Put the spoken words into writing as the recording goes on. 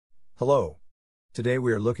Hello. Today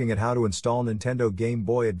we are looking at how to install Nintendo Game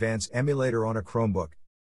Boy Advance emulator on a Chromebook.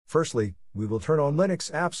 Firstly, we will turn on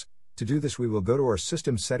Linux apps. To do this we will go to our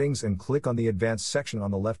system settings and click on the Advanced section on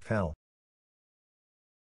the left panel.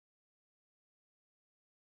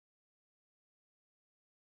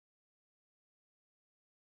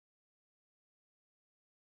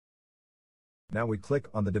 Now we click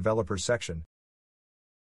on the Developer section.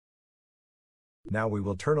 Now we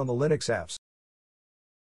will turn on the Linux apps.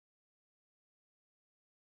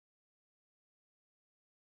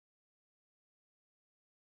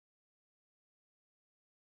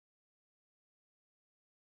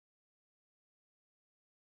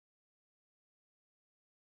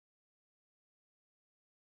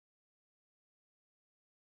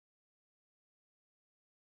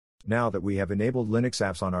 Now that we have enabled Linux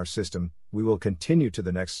apps on our system, we will continue to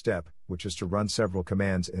the next step, which is to run several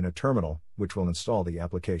commands in a terminal, which will install the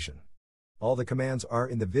application. All the commands are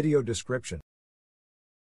in the video description.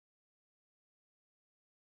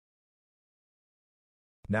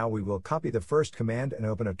 Now we will copy the first command and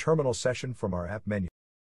open a terminal session from our app menu.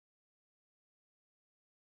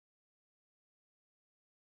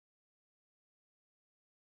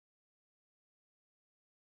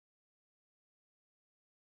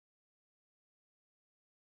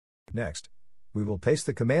 Next, we will paste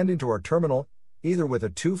the command into our terminal, either with a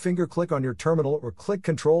two-finger click on your terminal or click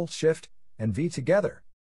Ctrl, Shift, and V together.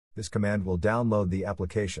 This command will download the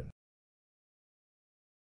application.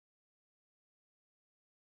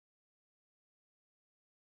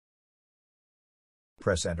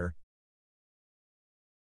 Press Enter.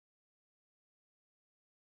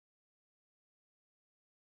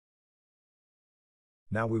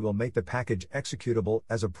 Now we will make the package executable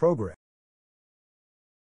as a program.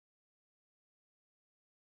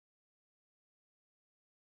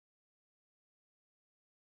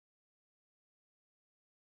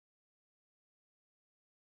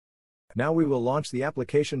 Now we will launch the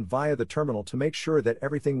application via the terminal to make sure that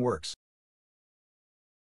everything works.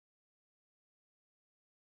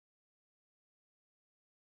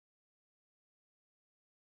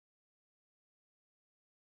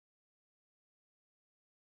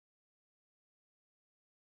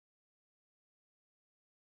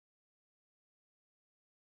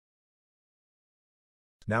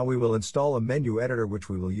 Now we will install a menu editor which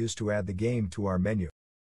we will use to add the game to our menu.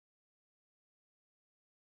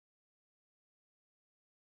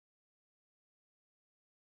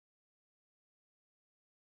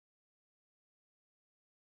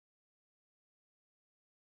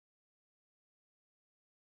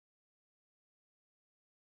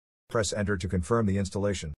 Press Enter to confirm the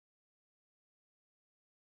installation.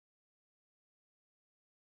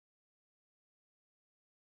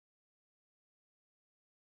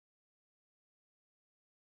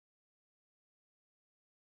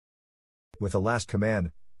 With the last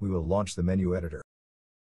command, we will launch the menu editor.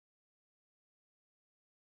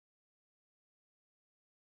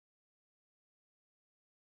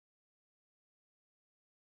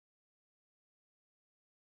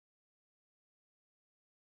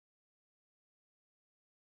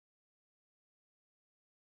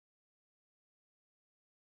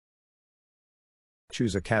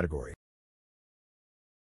 Choose a category.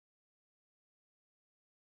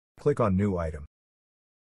 Click on New Item.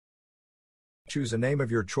 Choose a name of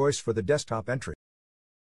your choice for the desktop entry.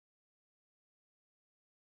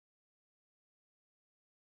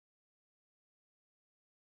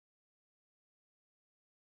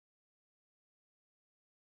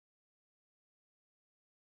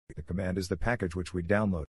 The command is the package which we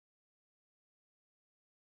download.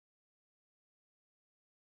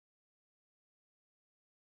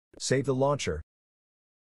 Save the launcher.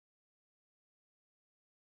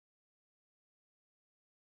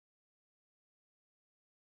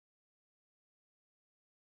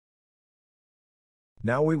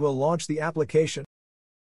 Now we will launch the application.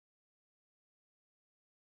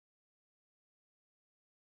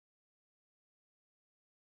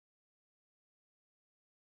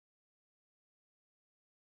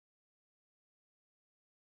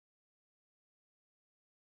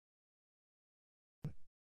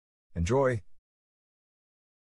 Enjoy!